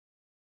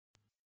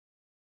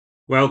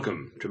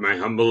Welcome to my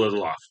humble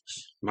little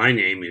office. My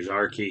name is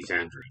R. Keith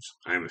Andrews.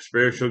 I am a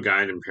spiritual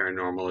guide and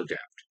paranormal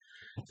adept.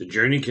 The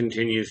journey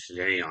continues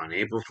today on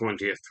April 20th,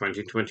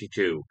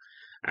 2022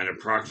 at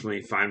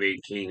approximately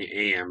 5:18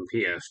 a.m.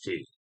 PST.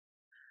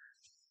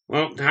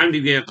 Well, time to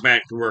get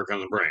back to work on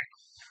the brain.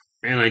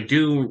 And I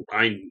do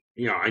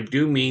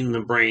mean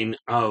the brain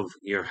of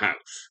your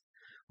house,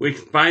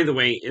 which by the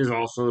way is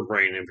also the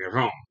brain of your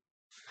home.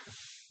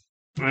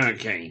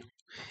 Okay.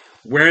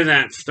 Where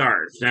that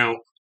starts. Now,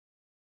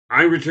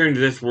 I returned to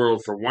this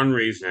world for one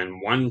reason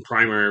and one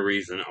primary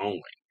reason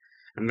only,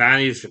 and that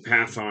is to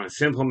pass on a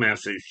simple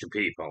message to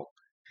people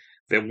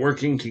that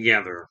working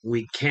together,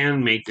 we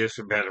can make this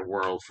a better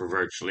world for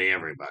virtually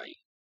everybody.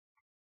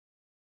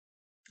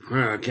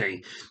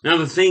 Okay, now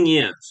the thing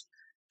is,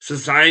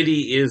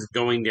 society is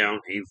going down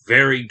a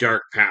very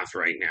dark path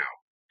right now,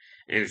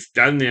 and it's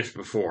done this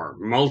before,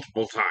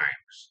 multiple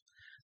times.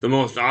 The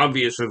most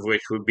obvious of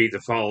which would be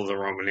the fall of the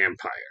Roman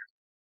Empire.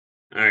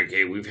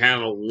 Okay, we've had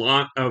a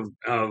lot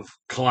of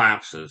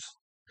collapses.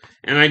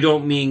 And I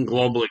don't mean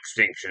global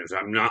extinctions.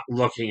 I'm not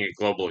looking at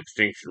global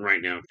extinction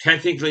right now.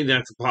 Technically,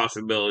 that's a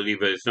possibility,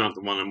 but it's not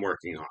the one I'm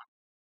working on.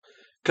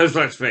 Because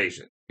let's face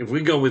it, if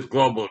we go with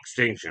global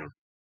extinction,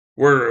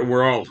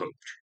 we're all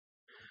hooped.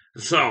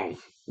 So,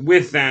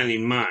 with that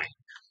in mind,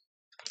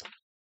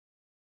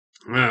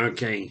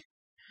 okay,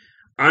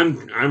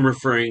 I'm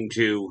referring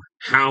to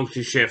how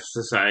to shift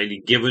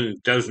society given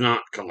it does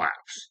not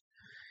collapse.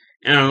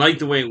 And I like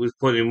the way it was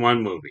put in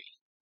one movie.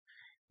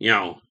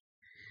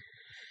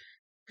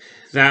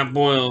 That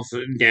boils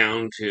it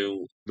down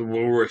to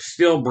we're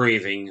still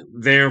breathing,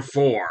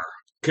 therefore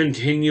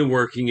continue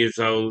working as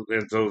though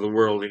the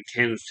world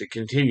intends to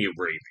continue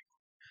breathing.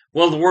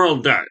 Well, the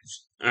world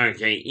does.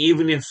 Okay,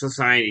 even if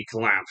society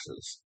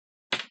collapses,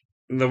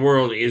 the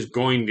world is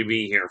going to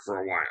be here for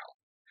a while.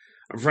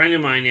 A friend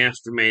of mine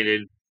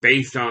estimated,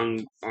 based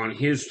on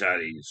his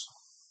studies,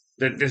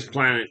 that this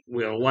planet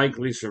will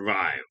likely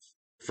survive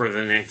for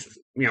the next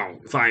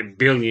 5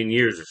 billion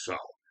years or so.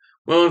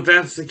 Well, if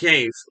that's the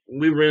case,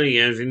 we really,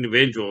 as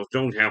individuals,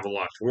 don't have a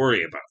lot to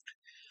worry about.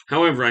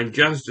 However, I'd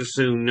just as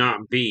soon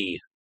not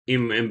be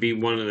and be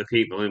one of the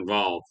people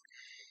involved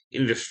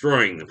in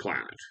destroying the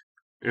planet.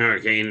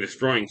 Okay, in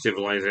destroying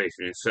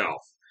civilization itself.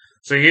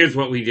 So here's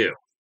what we do.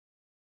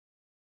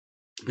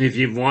 If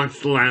you've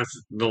watched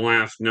the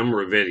last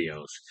number of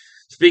videos,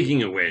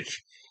 speaking of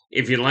which,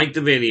 if you like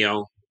the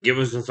video, give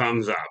us a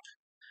thumbs up.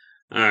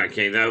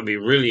 Okay, that would be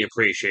really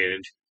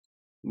appreciated.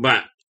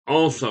 But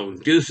also,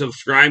 do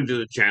subscribe to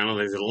the channel.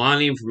 There's a lot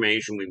of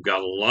information. We've got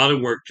a lot of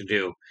work to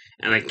do,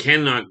 and I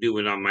cannot do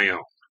it on my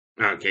own.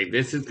 Okay,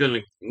 this is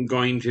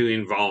going to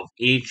involve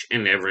each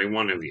and every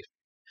one of you.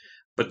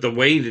 But the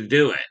way to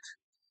do it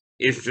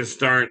is to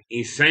start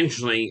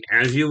essentially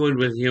as you would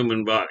with the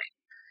human body.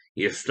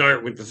 You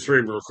start with the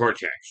cerebral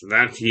cortex.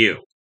 That's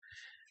you.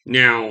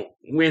 Now,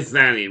 with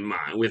that in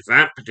mind, with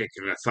that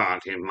particular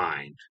thought in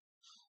mind,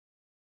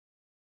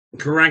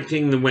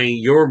 correcting the way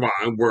your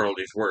world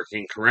is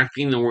working,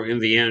 correcting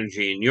the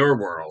energy in your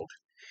world,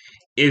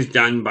 is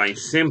done by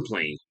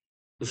simply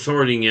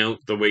sorting out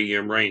the way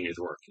your brain is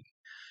working.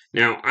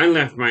 Now, I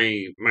left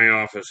my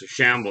office a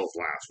shambles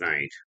last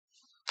night.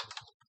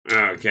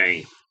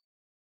 Okay.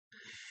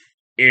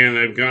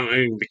 And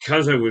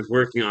because I was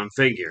working on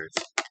figures,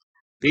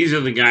 these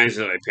are the guys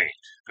that I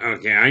paint.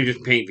 Okay, I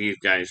just paint these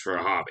guys for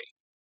a hobby.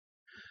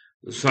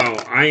 So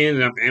I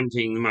ended up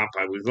emptying them up.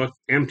 I was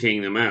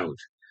emptying them out.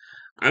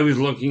 I was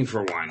looking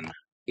for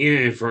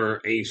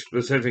for a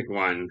specific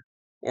one,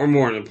 or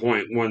more to the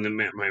point, one that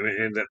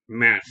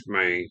matched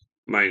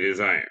my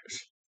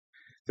desires,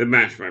 that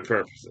matched my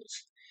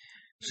purposes.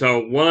 So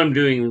what I'm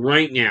doing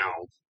right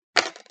now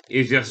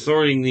is just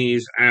sorting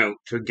these out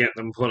to get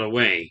them put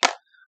away.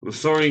 I'm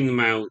sorting them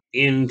out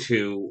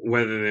into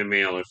whether they're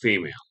male or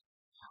female.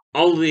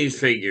 All of these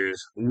figures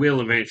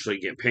will eventually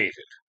get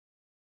painted.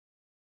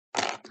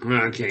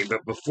 Okay,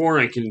 but before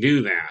I can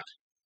do that,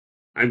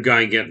 I've got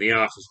to get the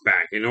office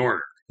back in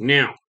order.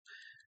 Now,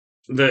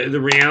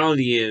 the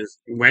reality is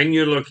when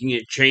you're looking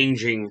at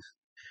changing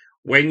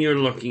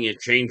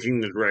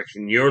the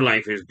direction your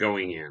life is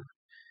going in,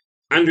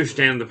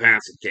 understand the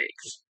path it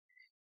takes.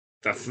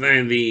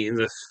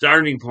 The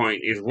starting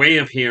point is way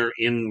up here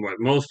in what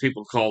most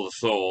people call the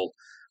soul,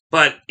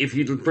 but if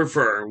you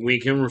prefer, we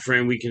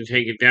can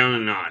take it down a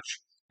notch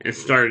and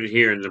start it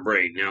here in the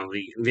brain. Now,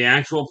 the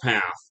actual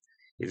path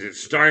is it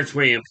starts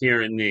way up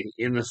here in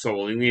the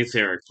soul, in the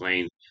etheric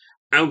plane,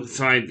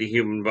 outside the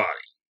human body.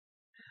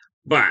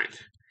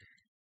 But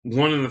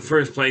one of the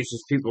first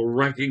places people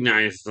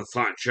recognize the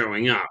thought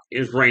showing up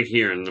is right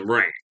here in the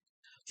brain.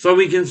 So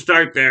we can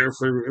start there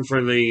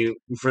for the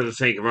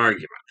sake of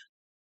argument.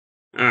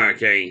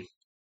 Okay.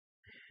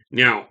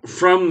 Now,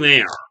 from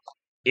there,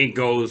 it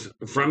goes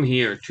from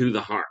here to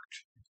the heart.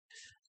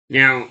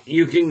 Now,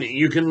 you can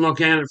look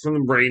at it from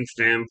the brain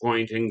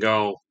standpoint and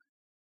go,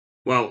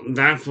 well,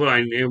 that's what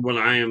I'm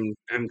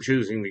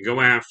choosing to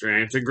go after,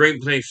 and it's a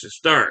great place to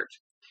start.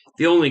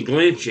 The only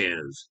glitch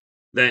is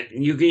that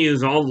you can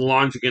use all the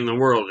logic in the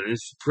world, and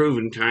it's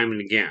proven time and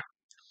again.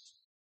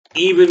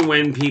 even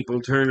when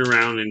people turn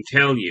around and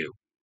tell you,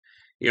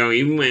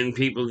 even when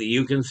people that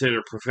you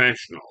consider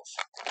professionals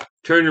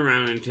turn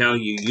around and tell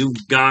you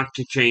you've got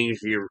to change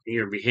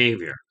your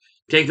behavior.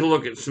 Take a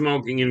look at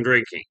smoking and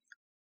drinking.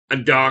 A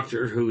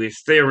doctor who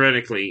is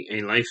theoretically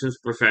a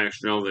licensed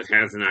professional that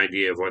has an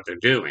idea of what they're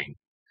doing,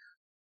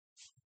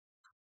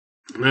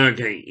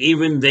 okay,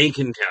 even they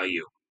can tell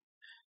you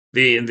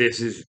this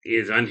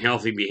is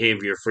unhealthy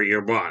behavior for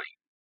your body.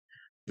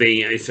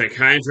 A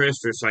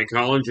psychiatrist or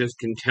psychologist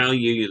can tell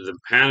you the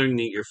pattern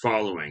that you're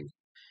following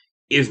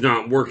is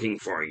not working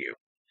for you.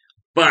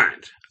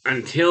 But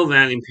until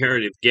that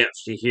imperative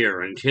gets to here,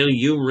 until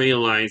you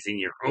realize in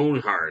your own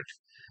heart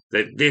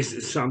that this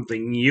is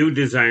something you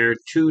desire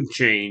to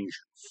change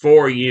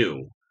for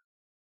you,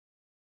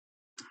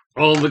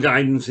 all the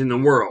guidance in the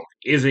world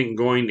isn't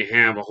going to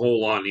have a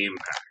whole lot of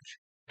impact.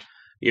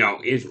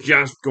 It's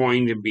just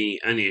going to be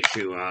an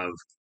issue of,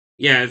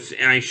 yes,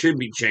 I should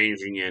be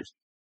changing it.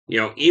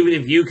 Even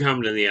if you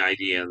come to the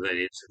idea that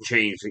it's a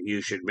change that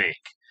you should make.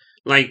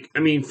 Like, I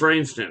mean, for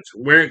instance,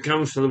 where it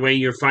comes to the way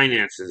your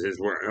finances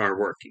are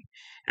working,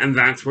 and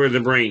that's where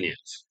the brain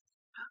is.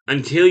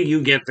 Until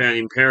you get that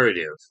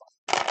imperative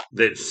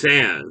that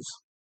says,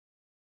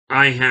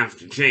 I have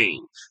to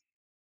change,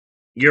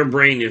 your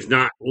brain is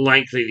not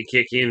likely to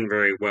kick in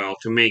very well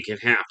to make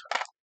it happen.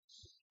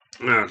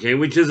 Okay,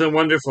 which is a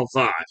wonderful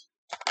thought.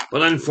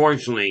 But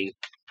unfortunately,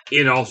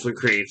 it also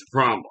creates a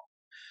problem.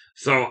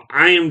 So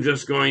I'm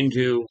just going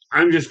to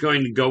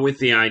go with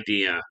the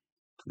idea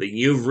that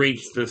you've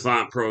reached the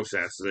thought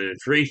process, that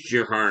it's reached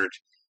your heart,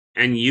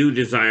 and you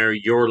desire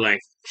your life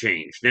to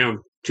change. Now,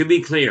 to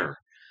be clear,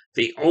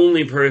 the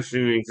only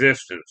person in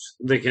existence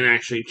that can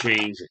actually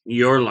change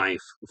your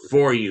life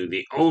for you,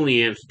 the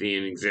only entity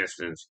in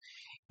existence,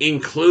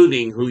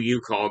 including who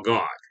you call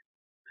God,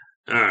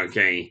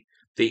 okay,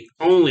 the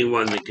only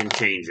one that can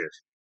change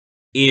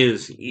it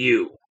is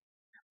you.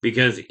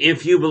 Because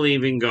if you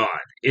believe in God,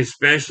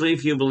 especially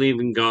if you believe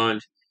in God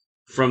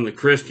from the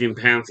Christian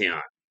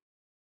pantheon,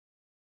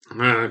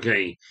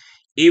 okay,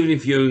 even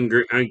if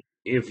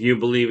you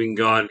believe in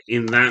God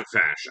in that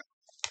fashion,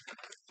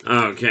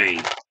 okay,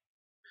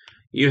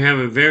 you have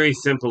a very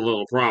simple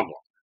little problem,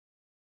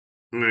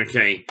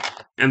 okay,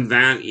 and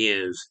that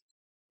is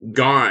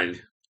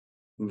God.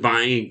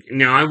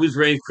 Now, I was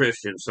raised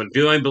Christian, so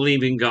do I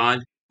believe in God?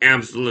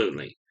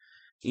 Absolutely.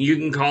 You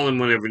can call him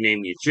whatever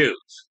name you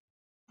choose,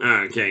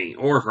 okay,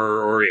 or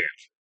her or it,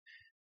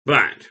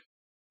 but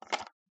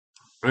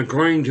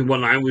according to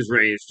what I was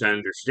raised to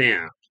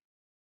understand,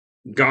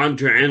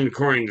 and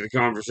according to the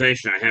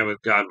conversation I had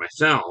with God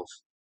myself,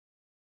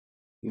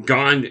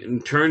 God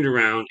turned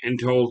around and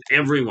told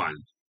everyone,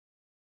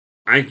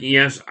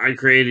 yes, I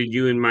created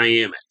you in my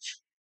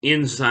image,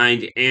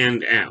 inside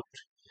and out,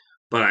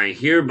 but I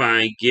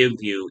hereby give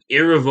you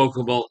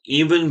irrevocable,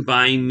 even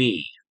by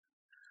me,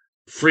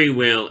 free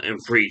will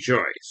and free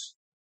choice.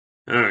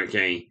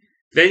 Okay.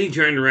 Then he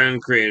turned around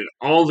and created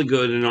all the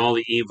good and all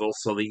the evil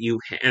so that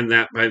and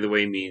that, by the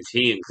way, means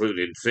he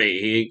included,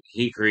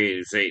 he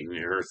created Satan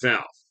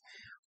herself.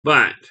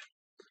 But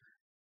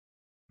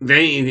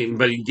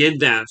he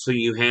did that so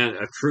you had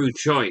a true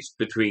choice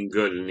between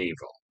good and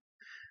evil.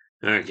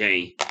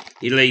 Okay,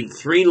 he laid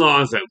 3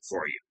 laws out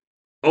for you.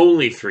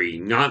 Only 3,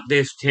 not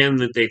this 10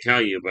 that they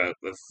tell you about.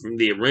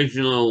 The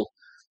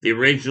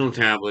original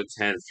tablets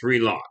had 3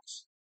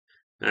 laws.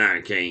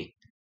 Okay,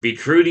 be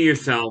true to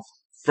yourself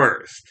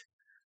first.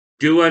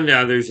 Do unto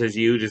others as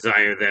you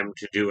desire them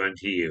to do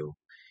unto you.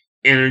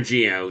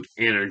 Energy out,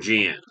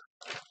 energy in.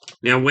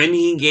 Now, when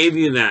he gave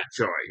you that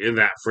choice,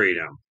 that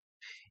freedom,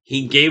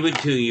 he gave it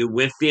to you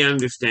with the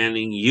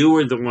understanding you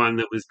were the one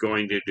that was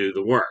going to do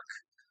the work.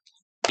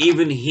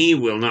 Even he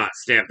will not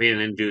step in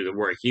and do the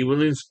work. He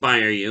will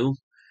inspire you.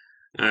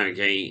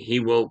 Okay, he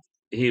will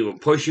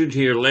push you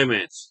to your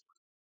limits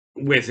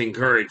with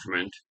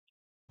encouragement.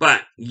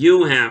 But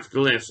you have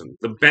to listen.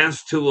 The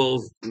best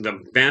tools, the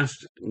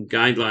best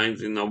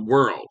guidelines in the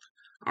world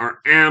are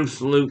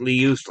absolutely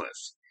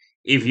useless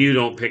if you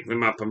don't pick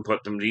them up and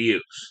put them to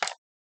use.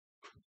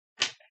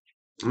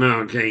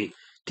 Okay,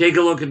 take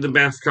a look at the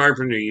best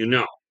carpenter you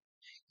know.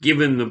 Give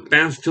him the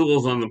best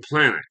tools on the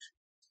planet.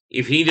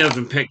 If he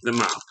doesn't pick them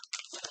up,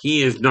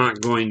 he is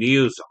not going to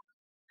use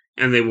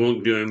them, and they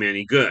won't do him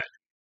any good.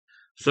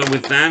 So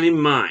with that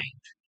in mind,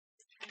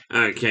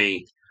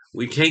 okay,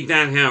 we take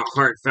that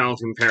heartfelt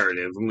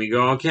imperative and we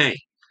go, okay,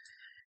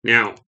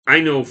 now, I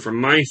know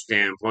from my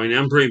standpoint,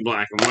 I'm pretty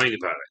black and white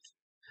about it.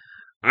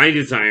 I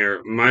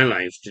desire my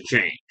life to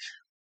change.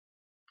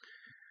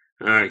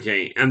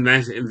 Okay, and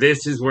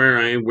this is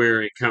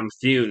where it comes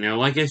to you. Now,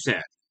 like I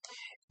said,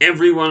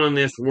 everyone on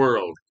this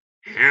world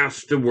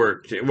has to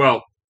work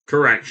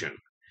correction.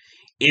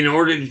 In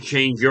order to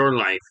change your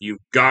life, you've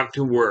got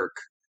to work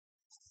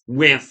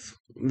with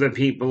the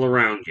people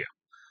around you.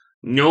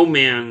 No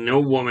man, no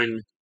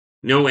woman,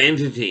 no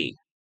entity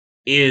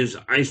is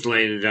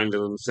isolated unto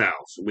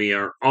themselves. We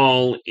are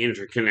all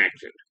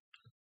interconnected.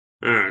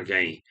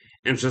 Okay.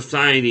 And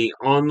society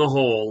on the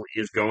whole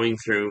is going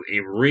through a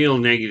real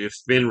negative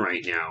spin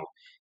right now.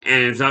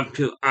 And it's up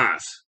to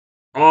us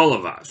all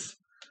of us,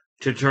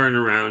 to turn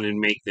around and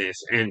make this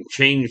and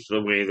change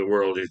the way the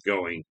world is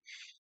going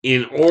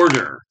in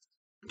order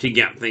to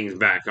get things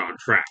back on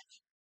track.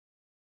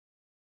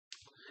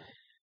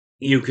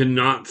 You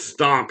cannot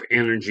stop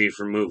energy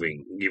from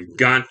moving. You've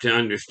got to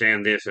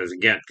understand this as a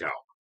get-go.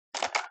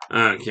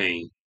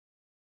 Okay.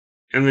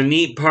 And the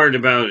neat part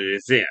about it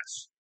is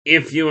this.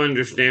 If you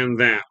understand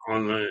that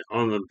on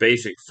the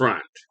basic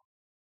front,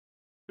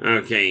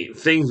 okay,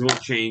 things will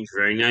change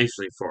very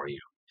nicely for you.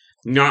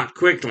 Not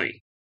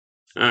quickly.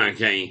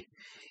 Okay.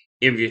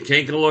 If you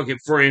take a look at,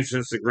 for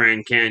instance, the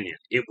Grand Canyon,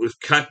 it was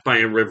cut by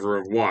a river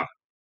of water.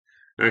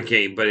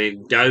 Okay, but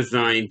it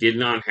did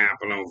not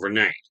happen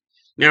overnight.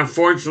 Now,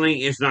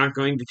 fortunately, it's not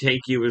going to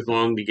take you as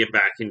long to get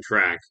back in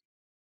track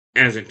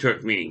as it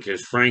took me,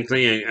 because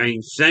frankly,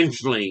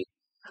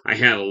 I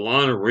had a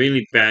lot of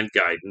really bad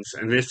guidance,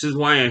 and this is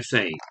why I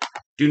say,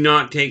 do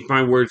not take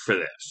my word for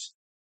this.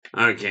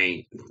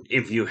 Okay,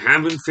 if you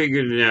haven't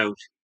figured out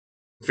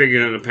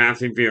a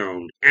path of your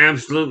own,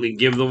 absolutely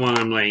give the one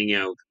I'm laying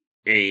out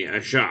a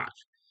shot.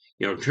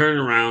 Turn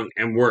around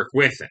and work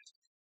with it.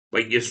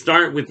 But you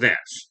start with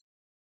this.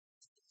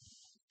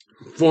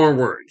 4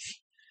 words.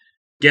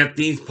 Get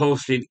these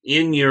posted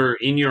in your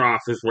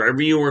office,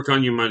 wherever you work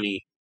on your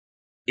money.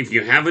 If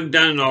you haven't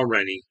done it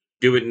already,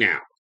 do it now.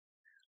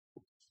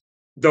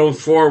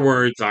 Those 4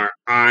 words are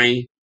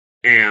I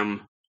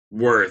am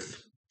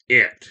worth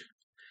it.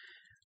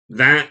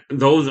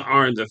 Those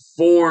are the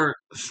 4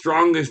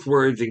 strongest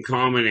words in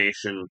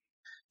combination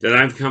that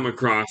I've come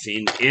across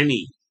in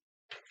any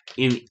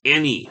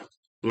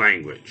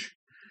language.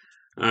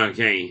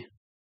 Okay.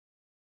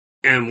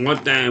 And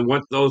what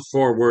those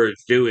 4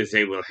 words do is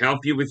they will help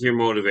you with your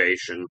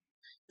motivation.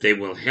 They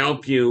will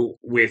help you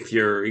with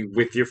your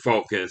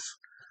focus,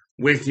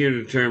 with your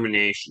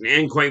determination,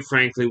 and quite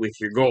frankly, with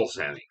your goal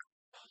setting.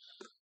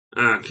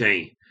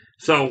 Okay.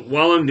 So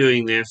while I'm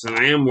doing this, and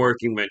I am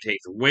working, but it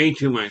takes way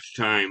too much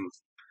time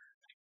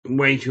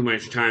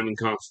and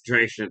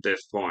concentration at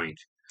this point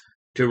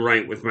to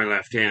write with my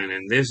left hand.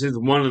 And this is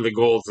one of the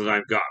goals that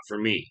I've got for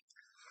me.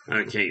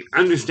 Okay.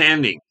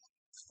 Understanding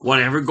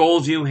whatever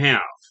goals you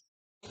have.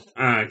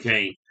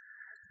 Okay.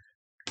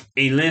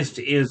 A list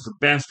is the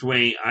best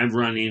way I've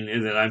run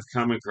in that I've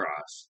come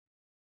across.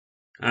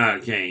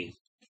 Okay.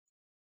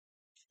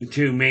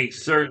 To make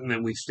certain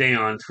that we stay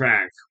on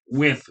track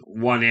with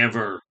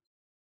whatever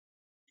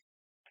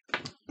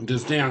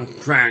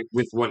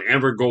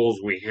goals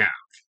we have.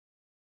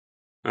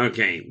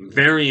 Okay,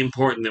 very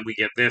important that we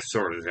get this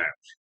sorted out.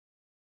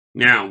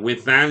 Now,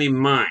 with that in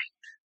mind,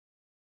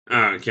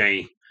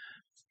 okay,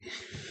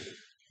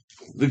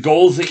 the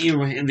goals that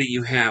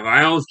you have,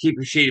 I always keep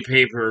a sheet of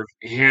paper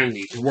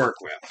handy to work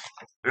with.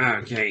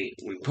 Okay,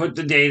 we put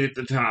the date at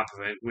the top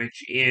of it,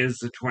 which is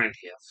the 20th.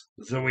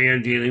 So we are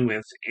dealing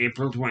with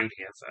April 20th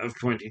of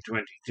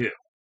 2022.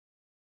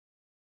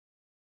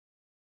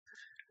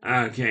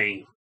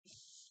 Okay.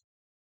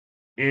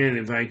 And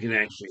if I could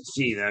actually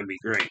see, that'd be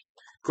great.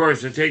 Of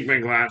course, I take my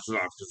glasses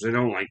off because I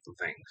don't like the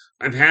things.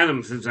 I've had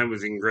them since I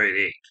was in grade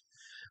 8.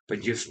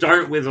 But you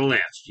start with a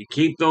list. You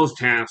keep those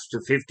tasks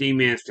to 15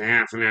 minutes to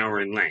half an hour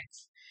in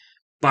length.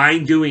 By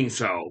doing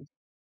so,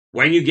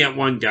 when you get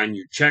one done,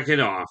 you check it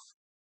off,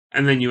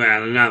 and then you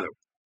add another.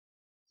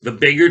 The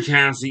bigger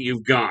task that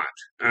you've got,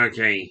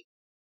 okay,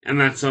 and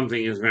that's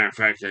something, as a matter of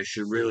fact, I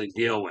should really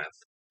deal with.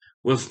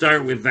 We'll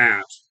start with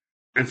that.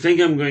 I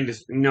think I'm going to,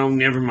 no,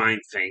 never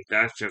mind think.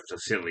 That's just a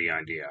silly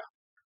idea.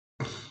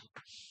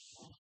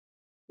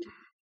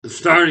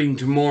 Starting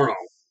tomorrow,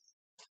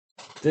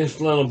 this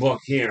little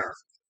book here,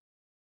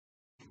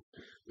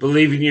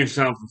 Believe in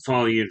Yourself and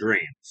Follow Your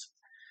Dreams.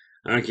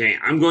 Okay,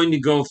 I'm going to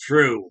go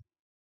through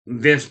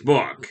this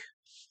book,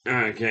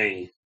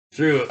 okay,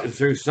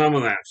 through some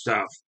of that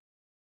stuff,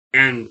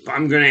 and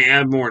I'm going to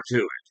add more to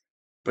it.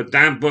 But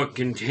that book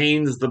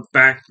contains the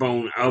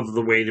backbone of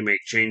the way to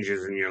make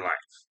changes in your life.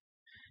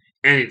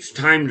 And it's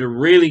time to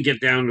really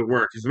get down to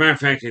work. As a matter of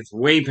fact, it's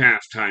way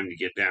past time to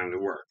get down to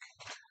work.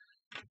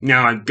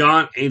 Now, I've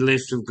got a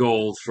list of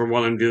goals for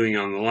what I'm doing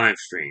on the live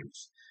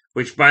streams,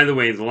 which, by the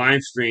way, the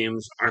live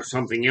streams are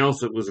something else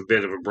that was a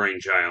bit of a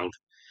brainchild.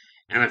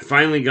 And I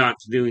finally got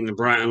to doing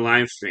the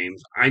live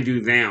streams. I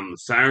do them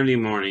Saturday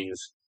mornings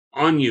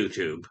on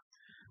YouTube.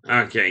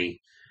 Okay,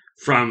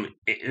 from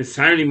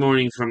Saturday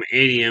morning from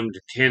 8 a.m. to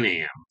 10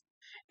 a.m.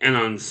 And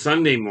on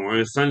Sunday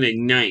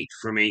night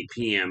from 8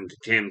 p.m. to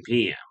 10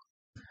 p.m.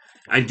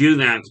 I do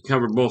that to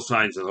cover both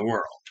sides of the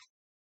world.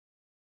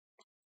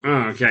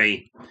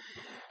 Okay.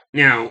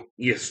 Now,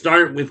 you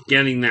start with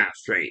getting that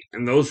straight,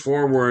 and those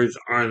 4 words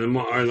are the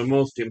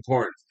most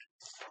important.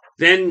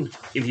 Then,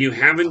 if you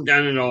haven't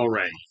done it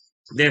already,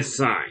 this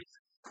sign.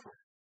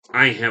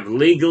 I have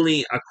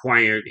legally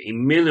acquired a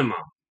minimum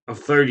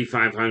of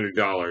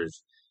 $3,500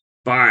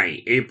 by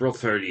April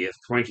 30th,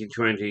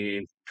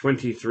 2020,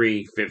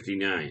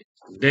 23:59.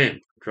 Then,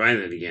 try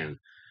that again.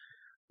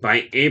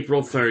 By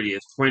April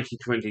 30th,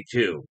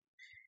 2022,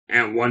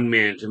 at 1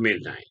 minute to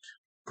midnight.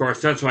 Of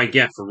course, that's what I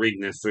get for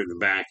reading this through the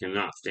back and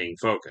not staying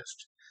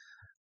focused.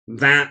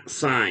 That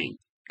sign,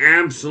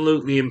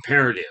 absolutely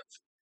imperative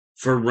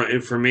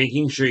for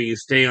making sure you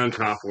stay on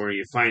top of where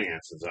your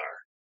finances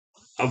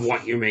are, of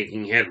what you're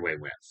making headway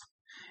with.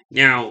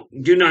 Now,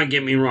 do not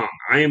get me wrong,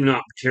 I am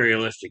not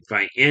materialistic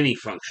by any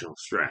functional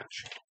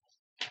stretch.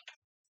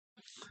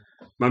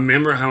 But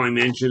remember how I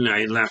mentioned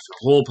I left a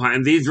whole pile,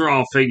 and these are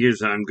all figures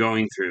that I'm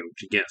going through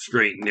to get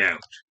straightened out,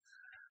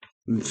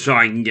 so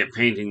I can get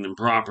painting them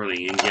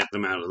properly and get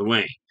them out of the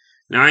way.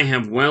 Now I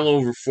have well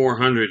over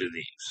 400 of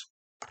these.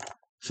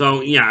 So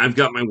yeah, I've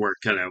got my work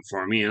cut out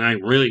for me, and I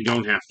really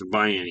don't have to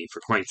buy any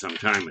for quite some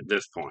time at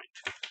this point.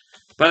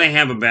 But I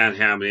have a bad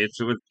habit.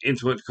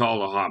 It's what's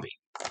called a hobby.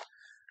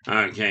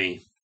 Okay.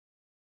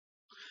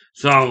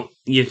 So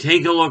you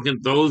take a look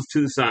at those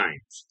two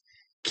signs.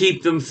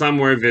 Keep them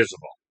somewhere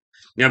visible.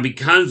 Now,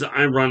 because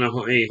I run a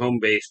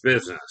home-based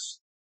business,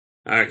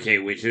 okay,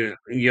 which is,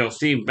 you'll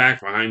see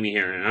back behind me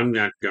here, and I'm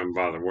not going to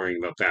bother worrying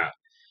about that.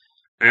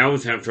 I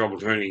always have trouble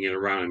turning it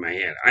around in my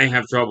head. I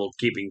have trouble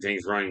keeping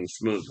things running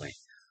smoothly,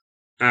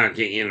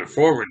 okay, in a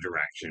forward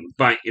direction.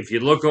 But if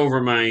you look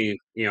over my,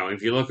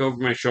 if you look over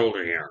my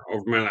shoulder here,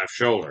 over my left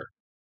shoulder,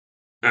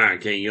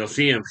 okay, you'll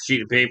see a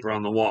sheet of paper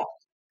on the wall.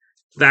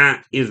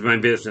 That is my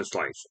business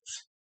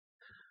license.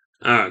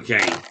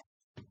 Okay.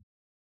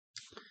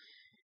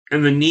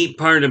 And the neat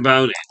part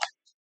about it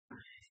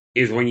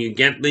is once you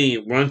get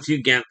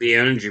the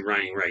energy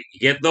running right, you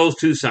get those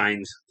two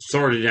signs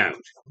sorted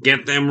out.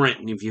 Get them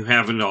written if you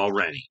haven't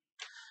already.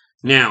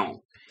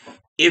 Now,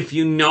 if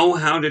you know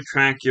how to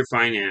track your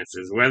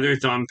finances, whether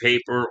it's on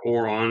paper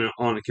or on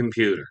a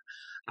computer,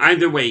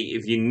 either way,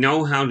 if you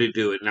know how to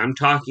do it, and I'm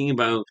talking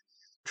about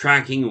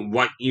tracking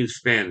what you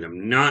spend,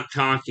 I'm not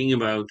talking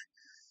about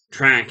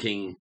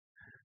tracking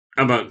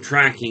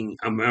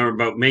or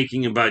about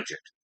making a budget.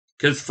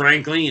 Because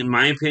frankly, in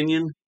my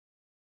opinion,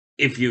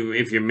 if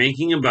you're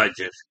making a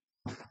budget,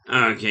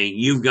 okay,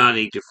 you've got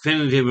a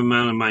definitive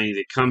amount of money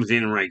that comes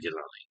in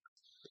regularly.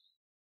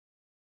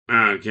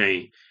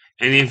 Okay.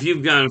 And if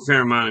you've got a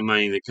fair amount of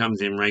money that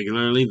comes in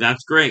regularly,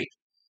 that's great.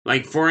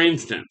 Like, for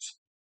instance,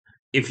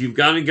 if you've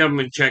got a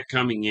government check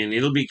coming in,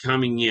 it'll be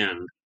coming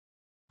in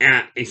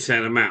at a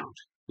set amount.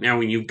 Now,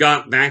 when you've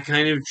got that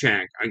kind of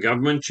check, a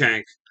government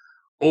check,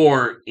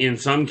 or in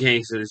some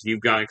cases,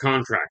 you've got a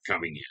contract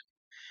coming in,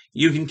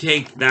 you can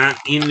take that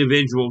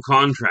individual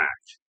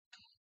contract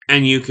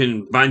and you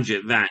can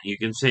budget that. You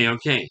can say,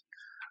 okay,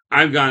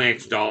 I've got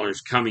X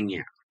dollars coming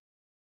in.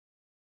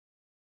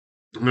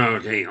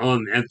 Okay,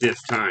 at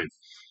this time,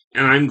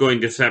 and I'm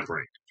going to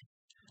separate,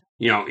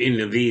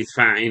 into these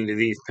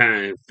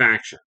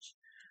factions.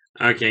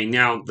 Okay,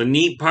 now the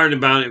neat part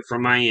about it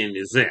from my end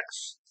is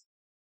this.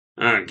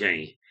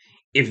 Okay,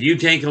 if you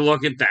take a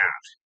look at that,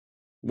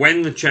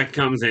 when the check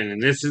comes in,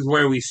 and this is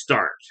where we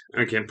start.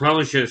 Okay, I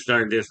probably should have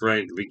started this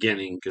right at the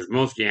beginning because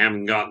most of you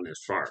haven't gotten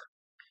this far.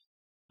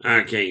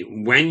 Okay,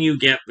 when you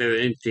get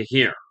into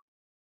here,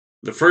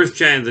 the first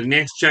check, the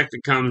next check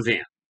that comes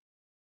in,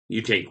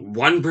 you take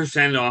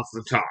 1% off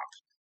the top.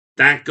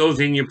 That goes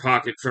in your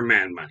pocket for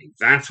mad money.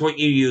 That's what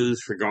you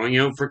use for going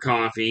out for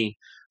coffee,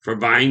 for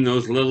buying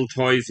those little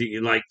toys that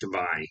you like to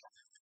buy.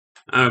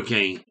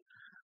 Okay,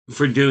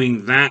 for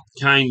doing that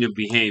kind of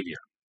behavior.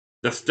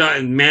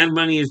 Mad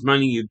money is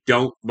money you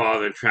don't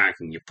bother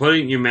tracking. You put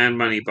it in your mad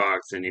money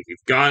box, and if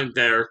you've got it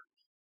there,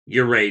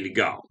 you're ready to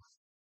go.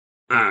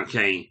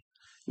 Okay,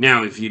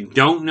 now if you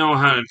don't know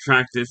how to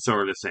track this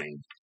sort of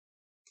thing,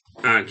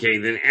 okay,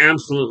 then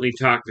absolutely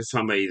talk to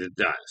somebody that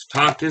does.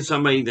 Talk to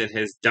somebody that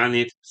has done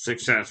it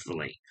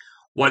successfully.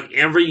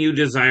 Whatever you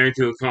desire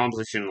to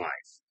accomplish in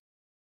life,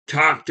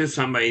 talk to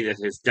somebody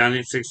that has done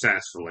it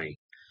successfully.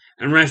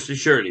 And rest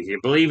assured, if you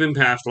believe in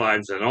past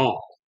lives at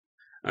all,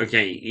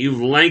 okay,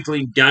 you've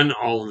likely done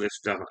all of this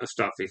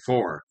stuff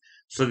before.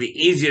 So the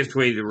easiest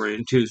way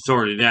to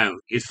sort it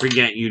out is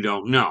forget you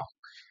don't know.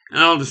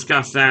 And I'll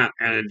discuss that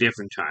at a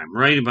different time.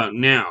 Right about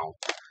now,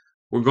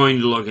 we're going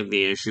to look at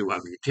the issue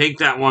of you take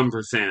that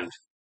 1%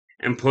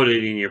 and put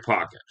it in your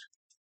pocket.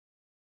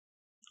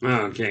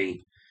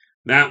 Okay,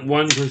 that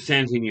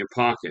 1% in your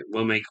pocket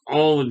will make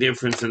all the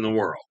difference in the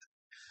world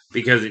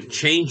because it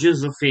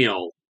changes the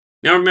feel.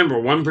 Now remember,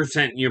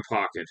 1% in your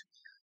pocket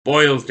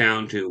boils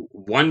down to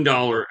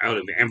 $1 out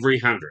of every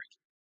 100.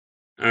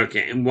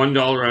 Okay, and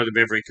 $1 out of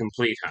every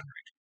complete 100.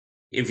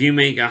 If you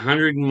make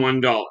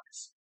 $101,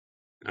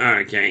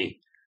 okay,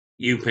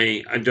 you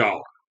pay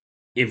 $1.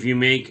 If you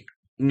make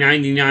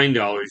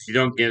 $99, you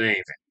don't get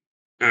anything.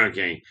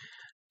 Okay,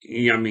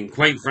 I mean,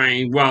 quite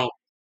frankly, well,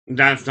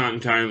 that's not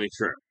entirely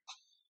true.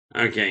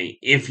 Okay,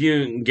 if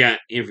you get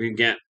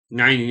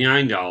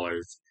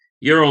 $99,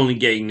 you're only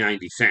getting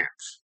 90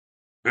 cents.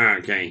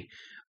 Okay,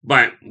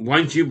 but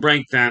once you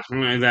break that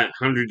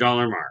 $100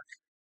 mark,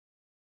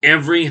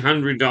 every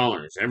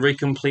 $100, every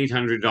complete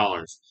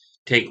 $100,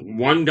 take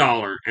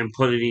 $1 and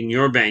put it in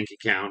your bank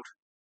account,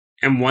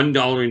 and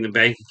 $1 in the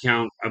bank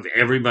account of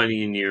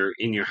everybody in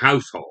your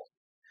household.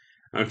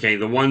 Okay,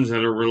 the ones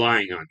that are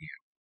relying on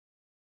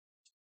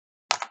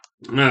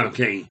you.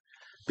 Okay,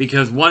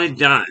 because what it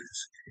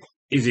does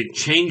is it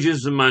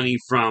changes the money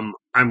from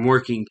I'm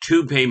working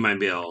to pay my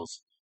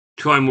bills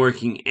to I'm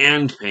working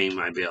and paying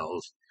my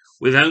bills,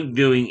 without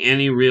doing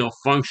any real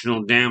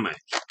functional damage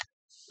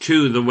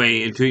to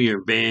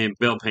your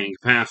bill paying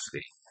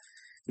capacity.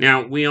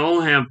 Now, we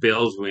all have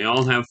bills, we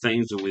all have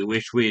things that we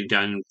wish we had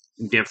done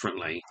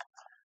differently.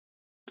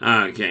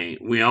 Okay,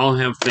 we all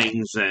have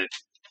things that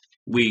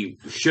we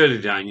should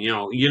have done.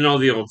 You know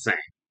the old saying.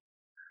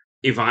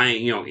 If I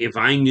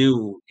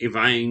knew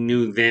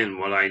then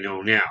what I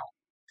know now,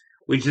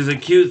 which is a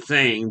cute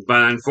thing,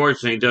 but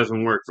unfortunately it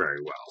doesn't work very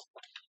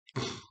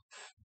well.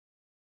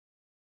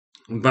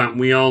 But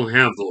we all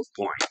have those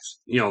points,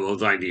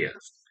 those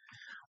ideas.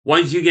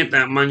 Once you get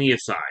that money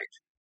aside,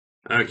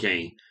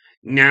 okay,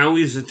 now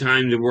is the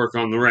time to work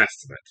on the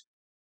rest of it.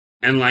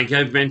 And like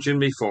I've mentioned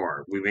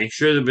before, we make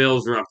sure the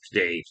bills are up to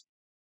date.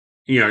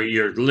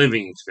 Your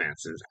living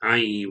expenses,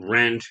 i.e.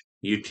 rent,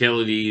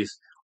 utilities,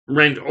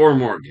 rent or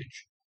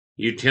mortgage.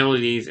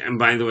 Utilities, and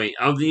by the way,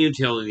 of the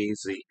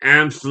utilities, the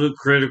absolute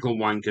critical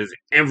one, because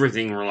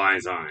everything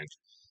relies on it,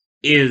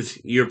 is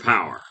your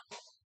power.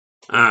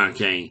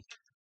 Okay,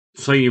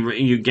 so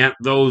you get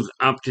those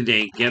up to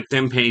date, get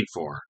them paid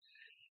for,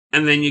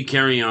 and then you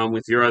carry on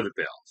with your other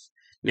bills.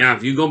 Now,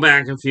 if you go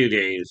back a few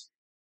days,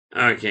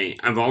 okay,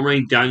 I've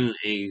already done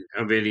a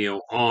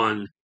video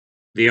on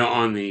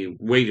the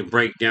way to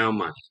break down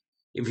money.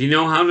 If you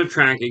know how to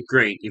track it,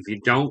 great. If you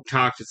don't,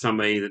 talk to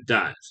somebody that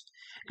does.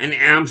 And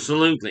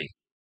absolutely,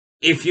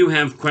 if you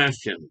have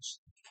questions,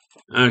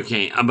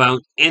 okay,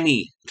 about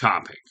any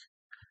topic,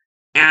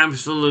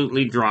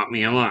 absolutely drop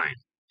me a line.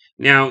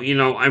 Now,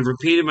 I've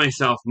repeated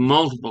myself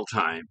multiple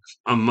times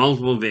on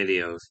multiple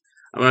videos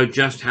about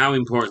just how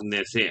important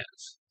this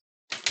is.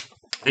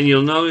 And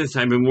you'll notice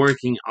I've been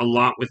working a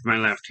lot with my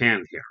left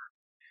hand here.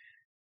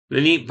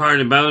 The neat part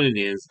about it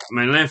is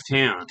my left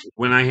hand,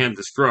 when I had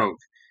the stroke,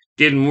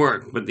 didn't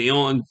work, but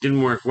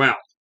didn't work well.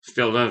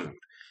 Still doesn't.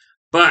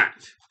 But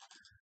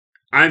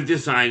I've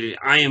decided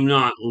I'm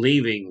not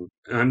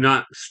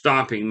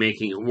stopping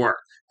making it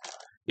work.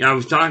 I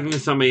was talking to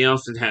somebody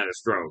else that had a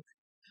stroke,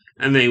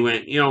 and they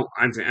went,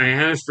 I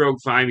had a stroke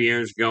 5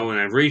 years ago, and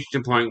I've reached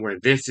a point where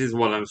this is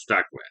what I'm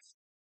stuck with.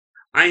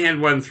 I had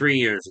one 3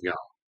 years ago.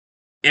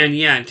 And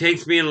yeah, it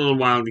takes me a little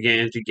while to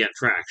get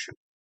traction.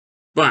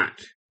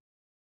 But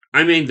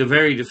I made the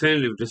very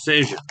definitive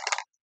decision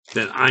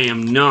that I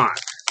am not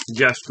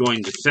just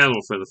going to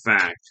settle for the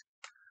fact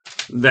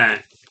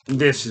that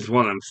this is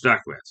what I'm stuck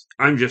with.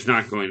 I'm just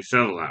not going to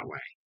settle that way.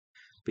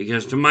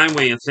 Because to my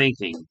way of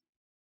thinking,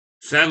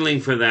 settling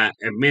for that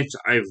admits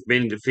I've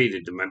been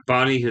defeated, that my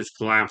body has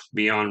collapsed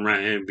beyond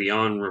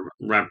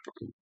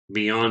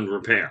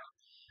repair.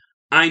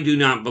 I do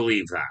not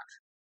believe that.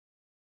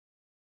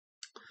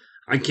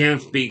 I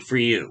can't speak for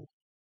you.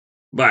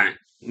 But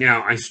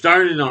now I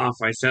started off,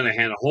 I said I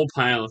had a whole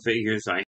pile of figures I